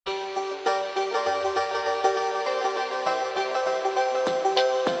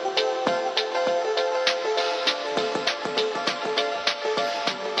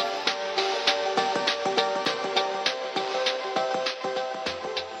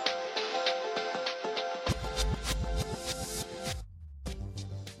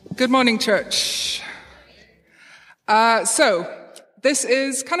Good morning, church. So this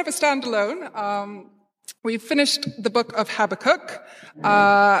is kind of a standalone. We've finished the book of Habakkuk,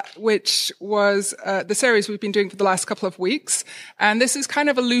 which was the series we've been doing for the last couple of weeks. And this is kind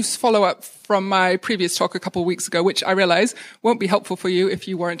of a loose follow-up from my previous talk a couple of weeks ago, which I realize won't be helpful for you if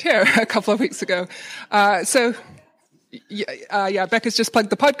you weren't here a couple of weeks ago. Becca's just plugged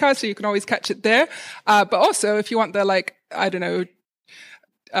the podcast, so you can always catch it there. But also, if you want the,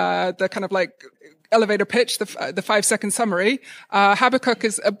 the kind of like elevator pitch, the 5-second summary, Habakkuk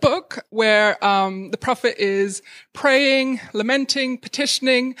is a book where the prophet is praying, lamenting,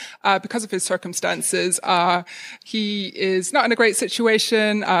 petitioning because of his circumstances. He is not in a great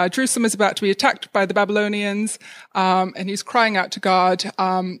situation. Jerusalem is about to be attacked by the Babylonians, and he's crying out to God.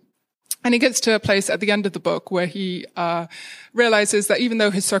 And he gets to a place at the end of the book where he realizes that even though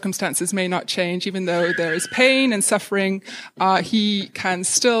his circumstances may not change, even though there is pain and suffering, he can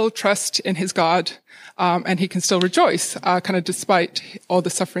still trust in his God, and he can still rejoice, kind of despite all the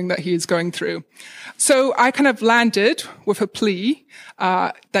suffering that he is going through. So I kind of landed with a plea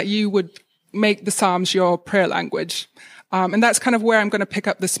that you would make the Psalms your prayer language. And that's kind of where I'm going to pick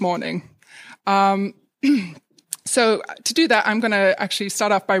up this morning. So to do that, I'm going to actually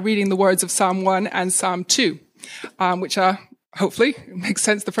start off by reading the words of Psalm 1 and Psalm 2, which are, hopefully, makes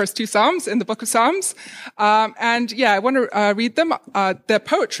sense, the first two Psalms in the book of Psalms. I want to read them. They're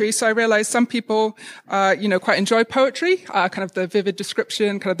poetry, so I realize some people, quite enjoy poetry, kind of the vivid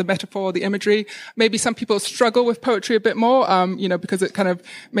description, kind of the metaphor, the imagery. Maybe some people struggle with poetry a bit more, because it kind of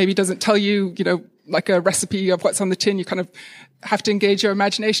maybe doesn't tell you, like a recipe of what's on the tin. You kind of have to engage your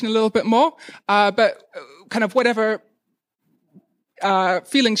imagination a little bit more. But kind of whatever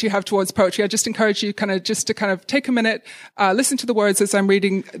feelings you have towards poetry, I just encourage you to take a minute, listen to the words as I'm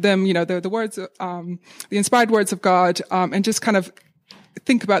reading them, the words, the inspired words of God, and just kind of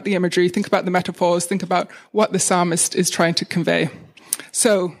think about the imagery, think about the metaphors, think about what the psalmist is trying to convey.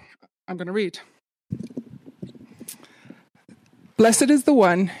 So I'm going to read. Blessed is the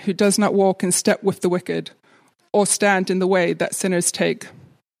one who does not walk in step with the wicked, or stand in the way that sinners take,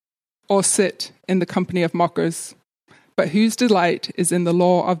 or sit in the company of mockers, but whose delight is in the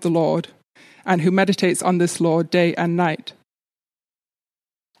law of the Lord, and who meditates on this law day and night.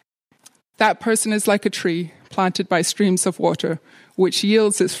 That person is like a tree planted by streams of water, which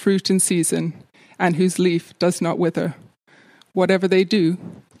yields its fruit in season, and whose leaf does not wither. Whatever they do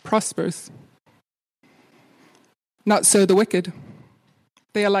prospers. Not so the wicked.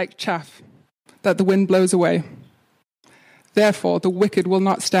 They are like chaff that the wind blows away. Therefore, the wicked will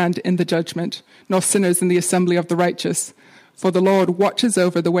not stand in the judgment, nor sinners in the assembly of the righteous. For the Lord watches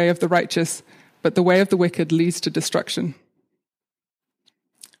over the way of the righteous, but the way of the wicked leads to destruction.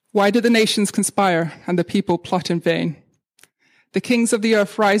 Why do the nations conspire and the people plot in vain? The kings of the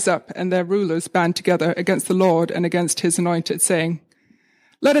earth rise up, and their rulers band together against the Lord and against his anointed, saying,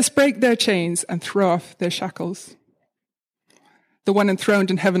 Let us break their chains and throw off their shackles. The one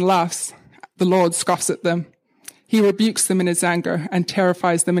enthroned in heaven laughs. The Lord scoffs at them. He rebukes them in his anger and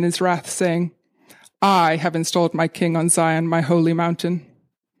terrifies them in his wrath, saying, I have installed my king on Zion, my holy mountain.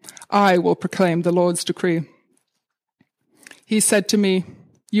 I will proclaim the Lord's decree. He said to me,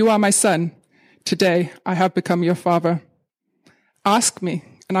 You are my son. Today I have become your father. Ask me,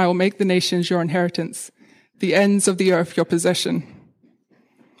 and I will make the nations your inheritance, the ends of the earth your possession.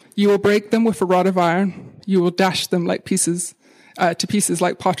 You will break them with a rod of iron. You will dash them to pieces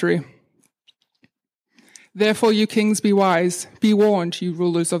like pottery. Therefore, you kings, be wise. Be warned, you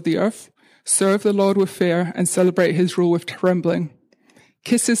rulers of the earth. Serve the Lord with fear and celebrate his rule with trembling.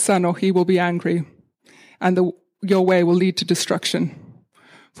 Kiss his son, or he will be angry, and your way will lead to destruction.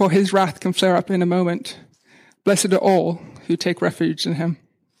 For his wrath can flare up in a moment. Blessed are all who take refuge in him.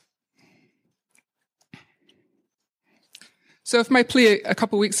 So if my plea a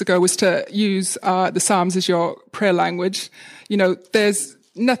couple of weeks ago was to use the Psalms as your prayer language, there's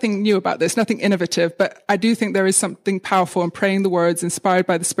nothing new about this, nothing innovative, but I do think there is something powerful in praying the words inspired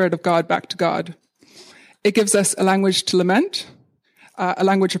by the Spirit of God back to God. It gives us a language to lament, a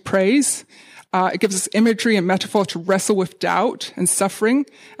language of praise. It gives us imagery and metaphor to wrestle with doubt and suffering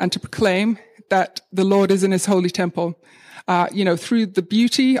and to proclaim that the Lord is in his holy temple. Through the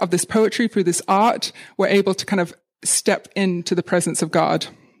beauty of this poetry, through this art, we're able to kind of step into the presence of God.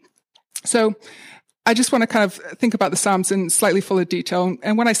 So I just want to kind of think about the Psalms in slightly fuller detail.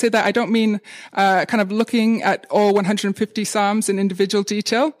 And when I say that, I don't mean kind of looking at all 150 Psalms in individual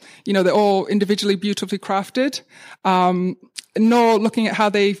detail. They're all individually beautifully crafted. Nor looking at how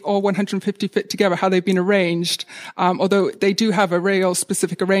they all 150 fit together, how they've been arranged. Although they do have a real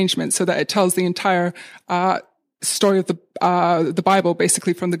specific arrangement so that it tells the entire story of the Bible,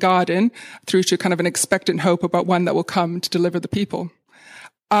 basically from the garden through to kind of an expectant hope about one that will come to deliver the people.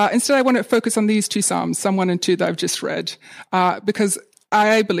 Instead, I want to focus on these two Psalms, Psalm 1 and 2 that I've just read, because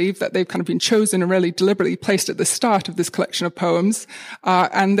I believe that they've kind of been chosen and really deliberately placed at the start of this collection of poems.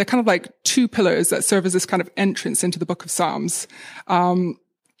 And they're kind of like two pillars that serve as this kind of entrance into the book of Psalms.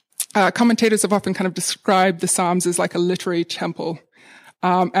 Commentators have often kind of described the Psalms as like a literary temple.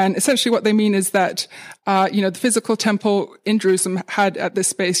 And essentially what they mean is that, the physical temple in Jerusalem had at this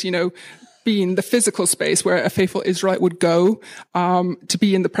space, being the physical space where a faithful Israelite would go, to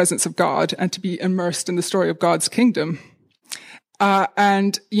be in the presence of God and to be immersed in the story of God's kingdom.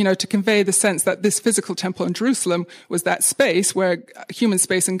 And to convey the sense that this physical temple in Jerusalem was that space where human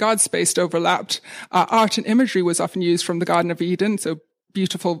space and God's space overlapped. Art and imagery was often used from the Garden of Eden, so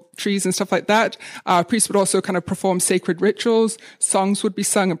beautiful trees and stuff like that. Priests would also kind of perform sacred rituals. Songs would be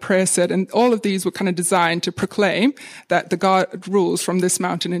sung and prayers said. And all of these were kind of designed to proclaim that the God rules from this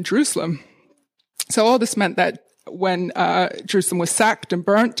mountain in Jerusalem. So all this meant that when Jerusalem was sacked and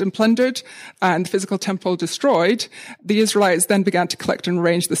burnt and plundered and the physical temple destroyed, the Israelites then began to collect and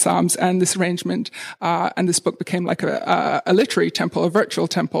arrange the Psalms, and this arrangement and this book became like a literary temple, a virtual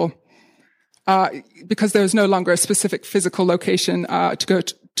temple, because there was no longer a specific physical location to go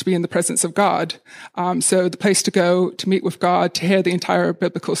to be in the presence of God. So the place to go to meet with God, to hear the entire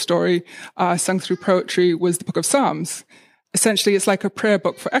biblical story sung through poetry was the book of Psalms. Essentially, it's like a prayer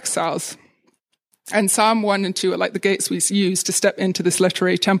book for exiles. And Psalm 1 and 2 are like the gates we use to step into this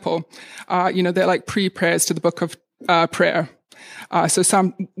literary temple. They're like pre-prayers to the book of prayer. So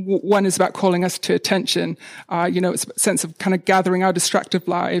Psalm 1 is about calling us to attention. It's a sense of kind of gathering our distracted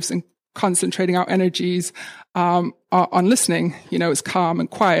lives and concentrating our energies on listening. It's calm and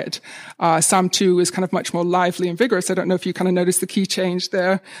quiet. Psalm 2 is kind of much more lively and vigorous. I don't know if you kind of noticed the key change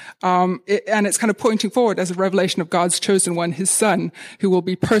there. And it's kind of pointing forward as a revelation of God's chosen one, his son, who will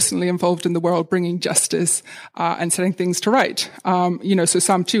be personally involved in the world, bringing justice and setting things to right. So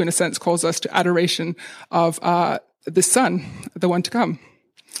Psalm 2, in a sense, calls us to adoration of the son, the one to come.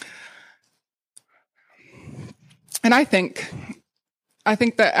 And I think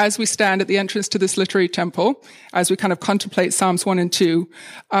that as we stand at the entrance to this literary temple, as we kind of contemplate Psalms 1 and 2,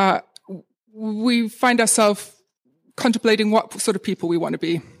 we find ourselves contemplating what sort of people we want to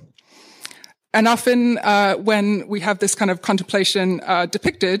be. And often when we have this kind of contemplation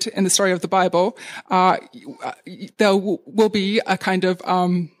depicted in the story of the Bible, there will be a kind of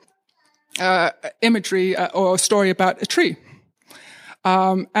imagery or story about a tree.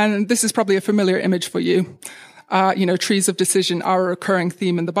 And this is probably a familiar image for you. Trees of decision are a recurring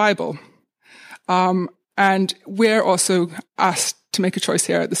theme in the Bible. And we're also asked to make a choice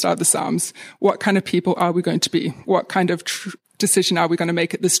here at the start of the Psalms. What kind of people are we going to be? What kind of decision are we going to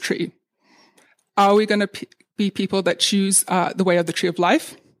make at this tree? Are we going to be people that choose the way of the tree of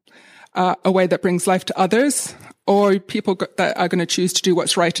life, a way that brings life to others, or people that are going to choose to do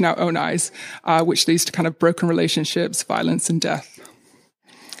what's right in our own eyes, which leads to kind of broken relationships, violence, and death?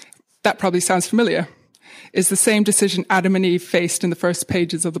 That probably sounds familiar. Is the same decision Adam and Eve faced in the first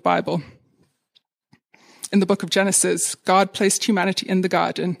pages of the Bible. In the book of Genesis, God placed humanity in the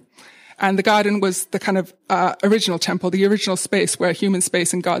garden, and the garden was the kind of original temple, the original space where human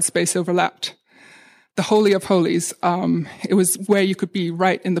space and God's space overlapped. The Holy of Holies, it was where you could be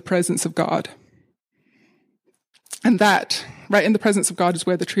right in the presence of God. And that, right in the presence of God, is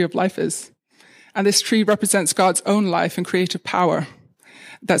where the tree of life is. And this tree represents God's own life and creative power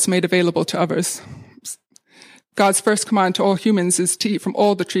that's made available to others. God's first command to all humans is to eat from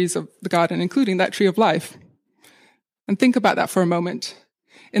all the trees of the garden, including that tree of life. And think about that for a moment.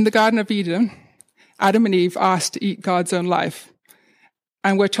 In the Garden of Eden, Adam and Eve asked to eat God's own life.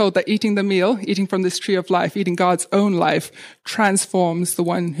 And we're told that eating the meal, eating from this tree of life, eating God's own life, transforms the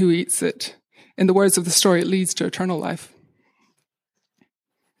one who eats it. In the words of the story, it leads to eternal life.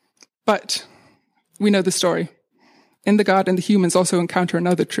 But we know the story. In the garden, the humans also encounter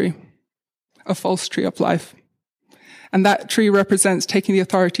another tree, a false tree of life. And that tree represents taking the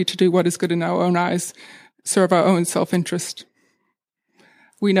authority to do what is good in our own eyes, serve our own self-interest.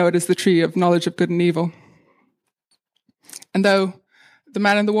 We know it as the tree of knowledge of good and evil. And though the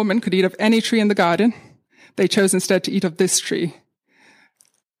man and the woman could eat of any tree in the garden, they chose instead to eat of this tree.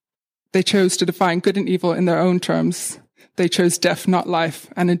 They chose to define good and evil in their own terms. They chose death, not life.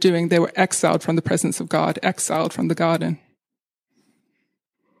 And in doing, they were exiled from the presence of God, exiled from the garden.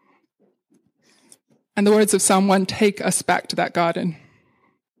 And the words of Psalm 1 take us back to that garden.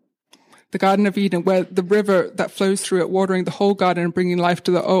 The Garden of Eden, where the river that flows through it, watering the whole garden and bringing life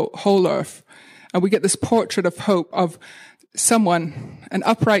to the whole earth. And we get this portrait of hope of someone, an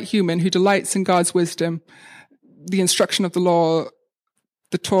upright human who delights in God's wisdom, the instruction of the law,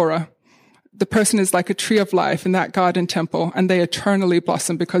 the Torah. The person is like a tree of life in that garden temple, and they eternally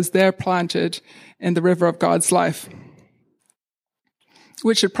blossom because they're planted in the river of God's life.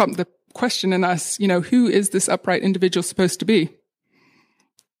 Which should prompt the question in us, who is this upright individual supposed to be?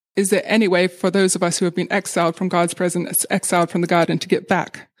 Is there any way for those of us who have been exiled from God's presence, exiled from the garden, to get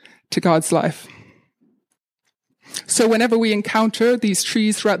back to God's life? So whenever we encounter these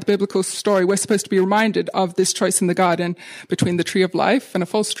trees throughout the biblical story, we're supposed to be reminded of this choice in the garden between the tree of life and a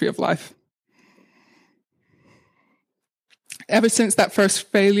false tree of life. Ever since that first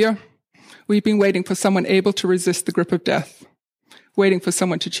failure, we've been waiting for someone able to resist the grip of death, waiting for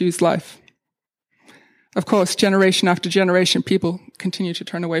someone to choose life. Of course, generation after generation, people continue to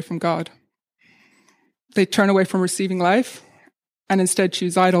turn away from God. They turn away from receiving life and instead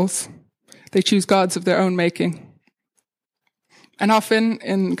choose idols. They choose gods of their own making. And often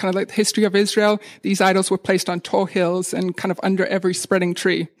in kind of like the history of Israel, these idols were placed on tall hills and kind of under every spreading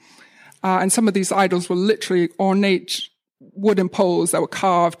tree. And some of these idols were literally ornate wooden poles that were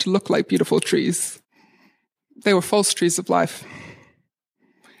carved to look like beautiful trees. They were false trees of life.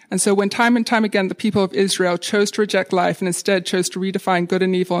 And so when time and time again the people of Israel chose to reject life and instead chose to redefine good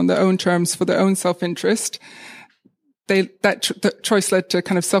and evil on their own terms for their own self-interest, that choice led to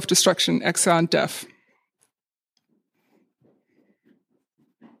kind of self-destruction, exile, and death.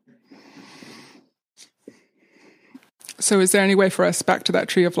 So is there any way for us back to that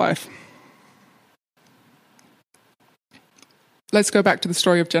tree of life? Let's go back to the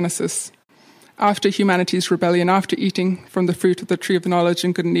story of Genesis. After humanity's rebellion, after eating from the fruit of the tree of knowledge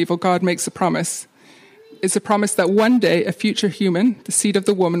and good and evil, God makes a promise. It's a promise that one day a future human, the seed of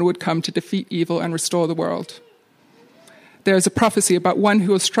the woman, would come to defeat evil and restore the world. There is a prophecy about one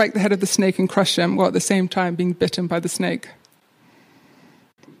who will strike the head of the snake and crush him, while at the same time being bitten by the snake.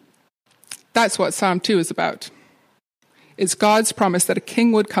 That's what Psalm 2 is about. It's God's promise that a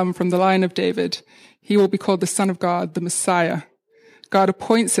king would come from the line of David. He will be called the Son of God, the Messiah. God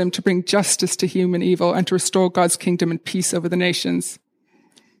appoints him to bring justice to human evil and to restore God's kingdom and peace over the nations.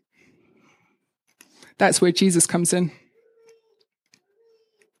 That's where Jesus comes in.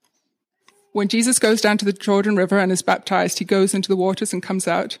 When Jesus goes down to the Jordan River and is baptized, he goes into the waters and comes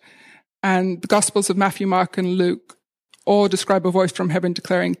out. And the Gospels of Matthew, Mark, and Luke all describe a voice from heaven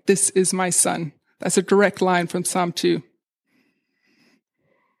declaring, "This is my son." That's a direct line from Psalm 2.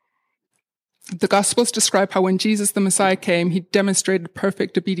 The Gospels describe how when Jesus the Messiah came, he demonstrated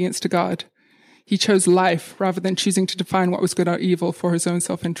perfect obedience to God. He chose life rather than choosing to define what was good or evil for his own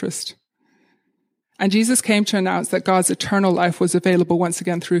self-interest. And Jesus came to announce that God's eternal life was available once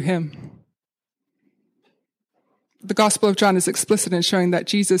again through him. The Gospel of John is explicit in showing that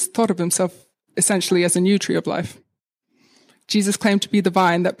Jesus thought of himself essentially as a new tree of life. Jesus claimed to be the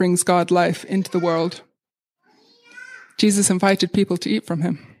vine that brings God life into the world. Jesus invited people to eat from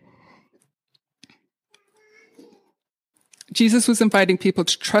him. Jesus was inviting people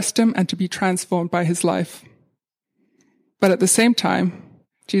to trust him and to be transformed by his life. But at the same time,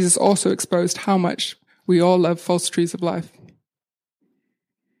 Jesus also exposed how much we all love false trees of life.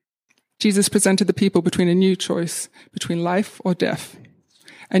 Jesus presented the people between a new choice, between life or death,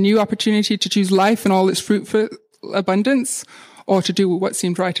 a new opportunity to choose life in all its fruitful abundance, or to do what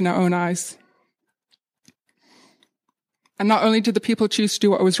seemed right in our own eyes. And not only did the people choose to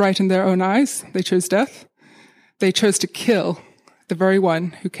do what was right in their own eyes, they chose death. They chose to kill the very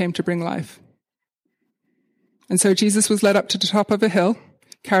one who came to bring life. And so Jesus was led up to the top of a hill,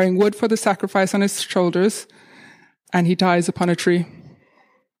 carrying wood for the sacrifice on his shoulders, and he dies upon a tree.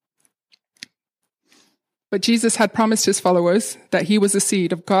 But Jesus had promised his followers that he was a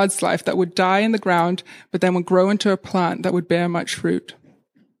seed of God's life that would die in the ground, but then would grow into a plant that would bear much fruit.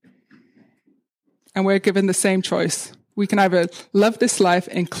 And we're given the same choice. We can either love this life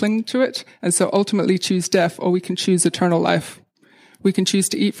and cling to it, and so ultimately choose death, or we can choose eternal life. We can choose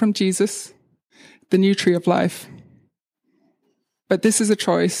to eat from Jesus, the new tree of life. But this is a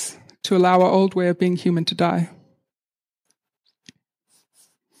choice to allow our old way of being human to die.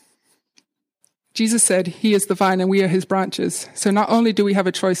 Jesus said he is the vine and we are his branches. So not only do we have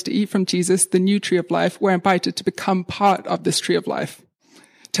a choice to eat from Jesus, the new tree of life, we're invited to become part of this tree of life,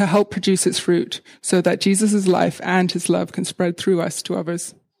 to help produce its fruit so that Jesus' life and his love can spread through us to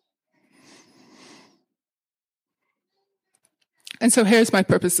others. And so here's my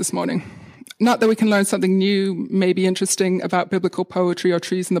purpose this morning. Not that we can learn something new, maybe interesting about biblical poetry or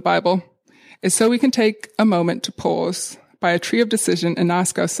trees in the Bible. It's so we can take a moment to pause by a tree of decision and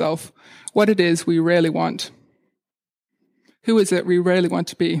ask ourselves what it is we really want. Who is it we really want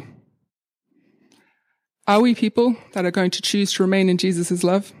to be? Are we people that are going to choose to remain in Jesus'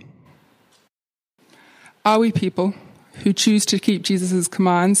 love? Are we people who choose to keep Jesus'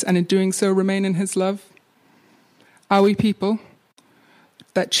 commands and in doing so remain in his love? Are we people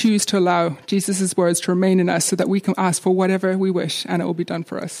that choose to allow Jesus' words to remain in us so that we can ask for whatever we wish and it will be done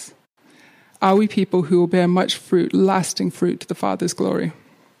for us? Are we people who will bear much fruit, lasting fruit to the Father's glory?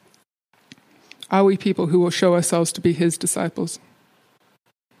 Are we people who will show ourselves to be his disciples?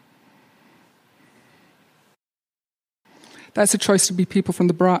 That's a choice to be people from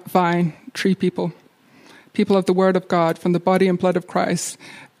the vine, tree people. People of the word of God, from the body and blood of Christ,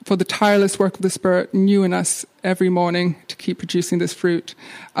 for the tireless work of the Spirit new in us every morning to keep producing this fruit.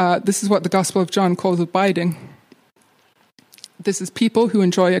 This is what the Gospel of John calls abiding. This is people who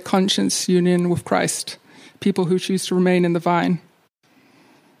enjoy a conscious union with Christ, people who choose to remain in the vine.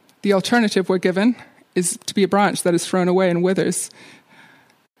 The alternative we're given is to be a branch that is thrown away and withers,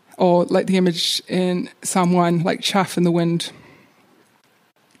 or like the image in Psalm 1, like chaff in the wind.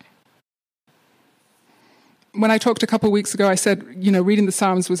 When I talked a couple of weeks ago, I said, reading the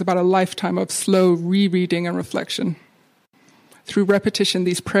Psalms was about a lifetime of slow rereading and reflection. Through repetition,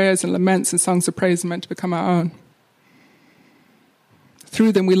 these prayers and laments and songs of praise are meant to become our own.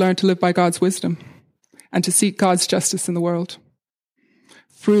 Through them, we learn to live by God's wisdom and to seek God's justice in the world.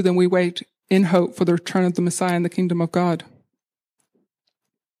 Through them, we wait in hope for the return of the Messiah and the kingdom of God.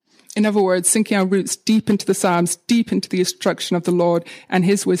 In other words, sinking our roots deep into the Psalms, deep into the instruction of the Lord and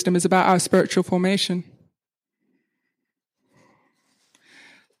his wisdom is about our spiritual formation.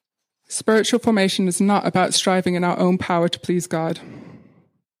 Spiritual formation is not about striving in our own power to please God.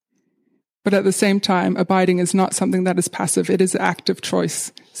 But at the same time, abiding is not something that is passive. It is active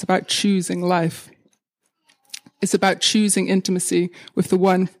choice. It's about choosing life. It's about choosing intimacy with the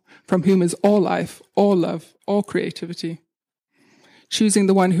one from whom is all life, all love, all creativity. Choosing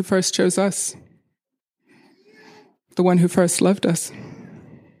the one who first chose us, the one who first loved us.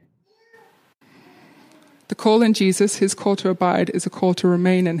 The call in Jesus, his call to abide, is a call to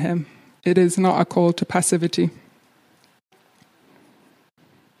remain in him. It is not a call to passivity.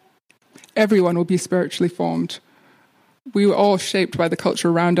 Everyone will be spiritually formed. We were all shaped by the culture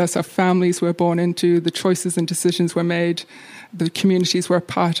around us, our families we're born into, the choices and decisions we're made, the communities we're a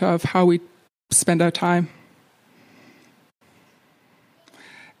part of, how we spend our time.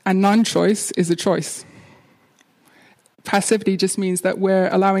 And non-choice is a choice. Passivity just means that we're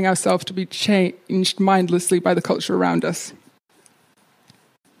allowing ourselves to be changed mindlessly by the culture around us.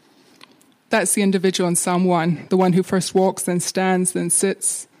 That's the individual in Psalm 1, the one who first walks, then stands, then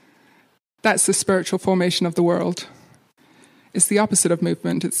sits. That's the spiritual formation of the world. It's the opposite of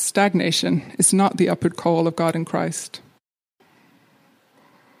movement. It's stagnation. It's not the upward call of God in Christ.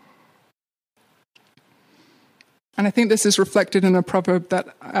 And I think this is reflected in a proverb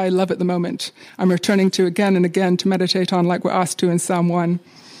that I love at the moment. I'm returning to again and again to meditate on, like we're asked to in Psalm 1.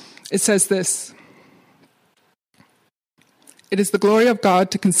 It says this: "It is the glory of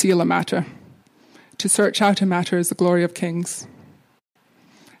God to conceal a matter. To search out a matter is the glory of kings."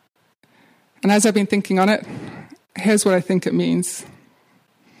 And as I've been thinking on it, here's what I think it means.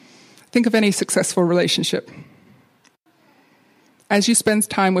 Think of any successful relationship. As you spend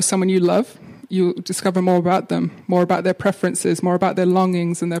time with someone you love, you discover more about them, more about their preferences, more about their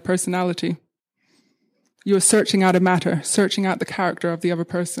longings and their personality. You are searching out a matter, searching out the character of the other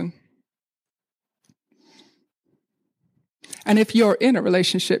person. And if you're in a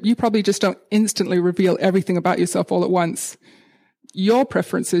relationship, you probably just don't instantly reveal everything about yourself all at once. Your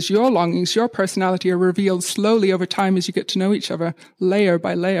preferences, your longings, your personality are revealed slowly over time as you get to know each other, layer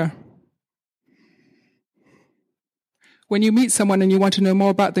by layer. When you meet someone and you want to know more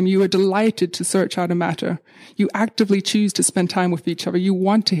about them, you are delighted to search out a matter. You actively choose to spend time with each other. You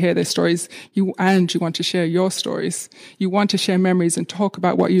want to hear their stories, and you want to share your stories. You want to share memories and talk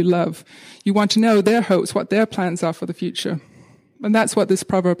about what you love. You want to know their hopes, what their plans are for the future. And that's what this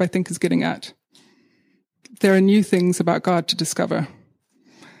proverb, I think, is getting at. There are new things about God to discover.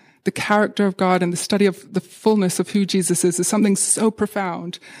 The character of God and the study of the fullness of who Jesus is something so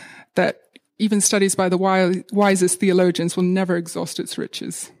profound that even studies by the wisest theologians will never exhaust its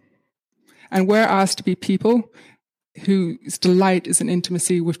riches. And we're asked to be people whose delight is in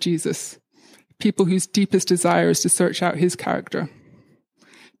intimacy with Jesus, people whose deepest desire is to search out his character,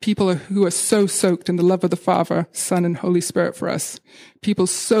 people who are so soaked in the love of the Father, Son, and Holy Spirit for us, people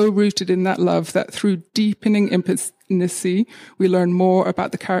so rooted in that love that through deepening intimacy, we learn more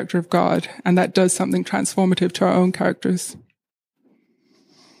about the character of God, and that does something transformative to our own characters.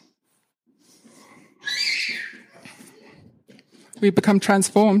 We become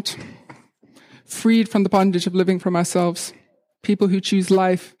transformed, freed from the bondage of living from ourselves, people who choose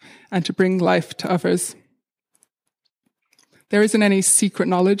life and to bring life to others. There isn't any secret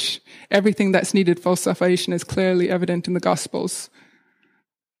knowledge. Everything that's needed for salvation is clearly evident in the Gospels.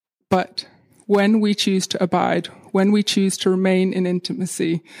 But when we choose to abide, when we choose to remain in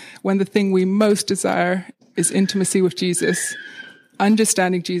intimacy, when the thing we most desire is intimacy with Jesus,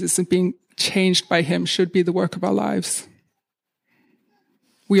 understanding Jesus and being changed by him should be the work of our lives.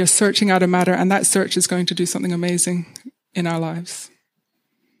 We are searching out a matter, and that search is going to do something amazing in our lives.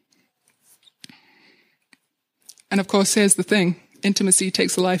 And of course, here's the thing. Intimacy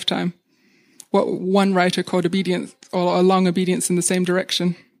takes a lifetime. What one writer called obedience, or a long obedience in the same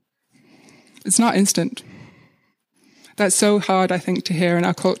direction. It's not instant. That's so hard, I think, to hear in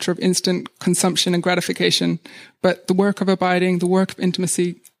our culture of instant consumption and gratification. But the work of abiding, the work of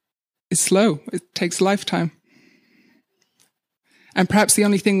intimacy is slow. It takes a lifetime. And perhaps the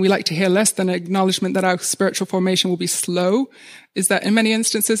only thing we like to hear less than an acknowledgement that our spiritual formation will be slow is that in many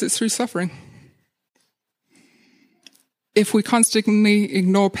instances it's through suffering. If we constantly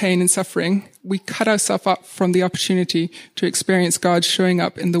ignore pain and suffering, we cut ourselves up from the opportunity to experience God showing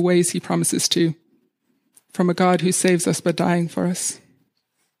up in the ways he promises to, from a God who saves us by dying for us.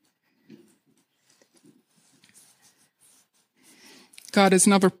 God has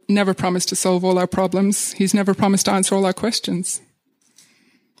never promised to solve all our problems. He's never promised to answer all our questions.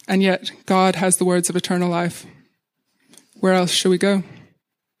 And yet, God has the words of eternal life. Where else should we go?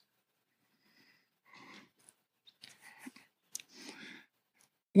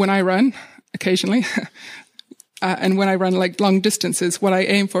 When I run, occasionally, and when I run like long distances, what I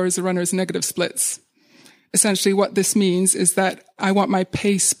aim for as a runner is negative splits. Essentially, what this means is that I want my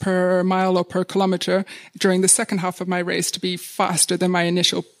pace per mile or per kilometer during the second half of my race to be faster than my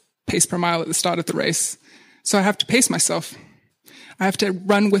initial pace per mile at the start of the race. So I have to pace myself. I have to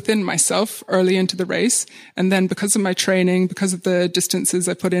run within myself early into the race. And then because of my training, because of the distances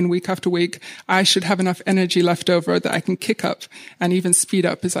I put in week after week, I should have enough energy left over that I can kick up and even speed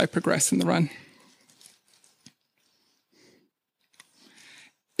up as I progress in the run.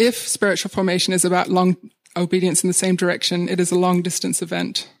 If spiritual formation is about long obedience in the same direction, it is a long distance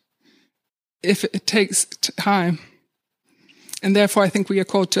event. If it takes time. And therefore, I think we are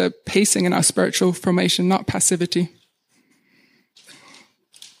called to pacing in our spiritual formation, not passivity.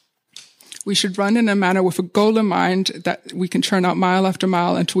 We should run in a manner with a goal in mind that we can churn out mile after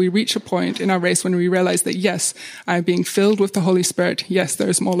mile until we reach a point in our race when we realize that, yes, I am being filled with the Holy Spirit. Yes, there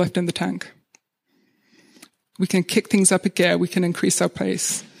is more left in the tank. We can kick things up a gear. We can increase our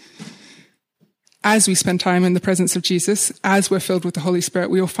pace. As we spend time in the presence of Jesus, as we're filled with the Holy Spirit,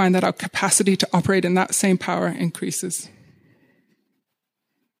 we will find that our capacity to operate in that same power increases.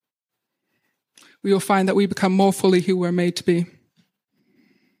 We will find that we become more fully who we're made to be.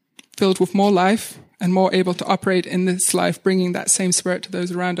 Filled with more life and more able to operate in this life, bringing that same spirit to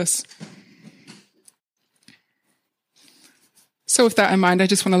those around us. So with that in mind, I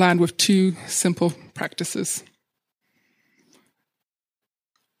just want to land with two simple practices.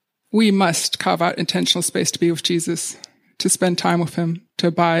 We must carve out intentional space to be with Jesus, to spend time with him, to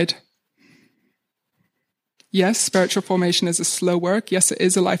abide. Yes, spiritual formation is a slow work. Yes, it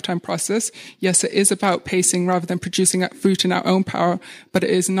is a lifetime process. Yes, it is about pacing rather than producing fruit in our own power, but it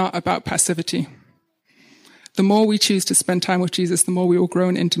is not about passivity. The more we choose to spend time with Jesus, the more we will grow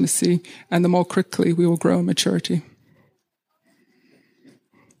in intimacy, and the more quickly we will grow in maturity.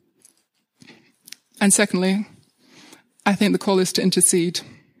 And secondly, I think the call is to intercede.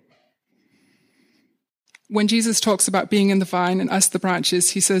 When Jesus talks about being in the vine and us the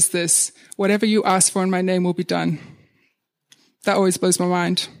branches, he says this, whatever you ask for in my name will be done. That always blows my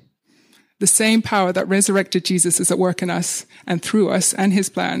mind. The same power that resurrected Jesus is at work in us and through us and his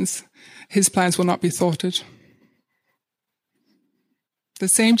plans will not be thwarted. The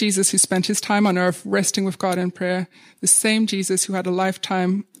same Jesus who spent his time on earth resting with God in prayer, the same Jesus who had a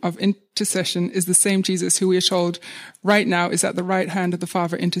lifetime of intercession is the same Jesus who we are told right now is at the right hand of the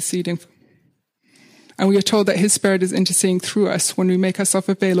Father interceding. And we are told that his Spirit is interceding through us when we make ourselves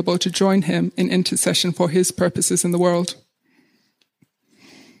available to join him in intercession for his purposes in the world.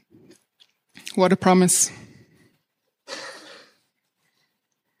 What a promise.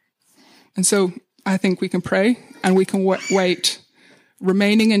 And so I think we can pray and we can wait,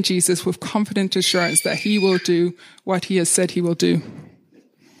 remaining in Jesus with confident assurance that he will do what he has said he will do.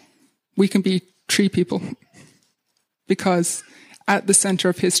 We can be tree people because at the center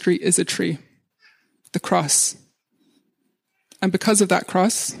of history is a tree. The cross. And because of that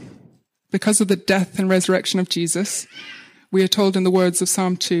cross, because of the death and resurrection of Jesus, we are told in the words of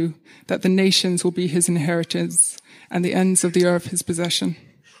Psalm 2 that the nations will be his inheritance and the ends of the earth his possession.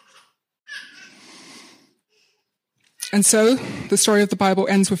 And so the story of the Bible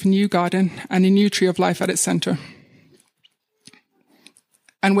ends with a new garden and a new tree of life at its center.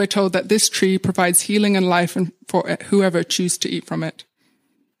 And we're told that this tree provides healing and life for whoever chooses to eat from it.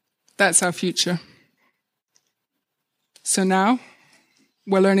 That's our future. So now,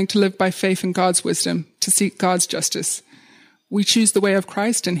 we're learning to live by faith in God's wisdom, to seek God's justice. We choose the way of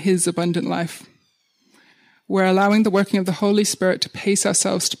Christ and his abundant life. We're allowing the working of the Holy Spirit to pace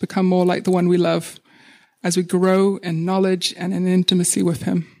ourselves to become more like the one we love, as we grow in knowledge and in intimacy with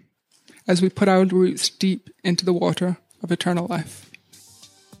him, as we put our roots deep into the water of eternal life.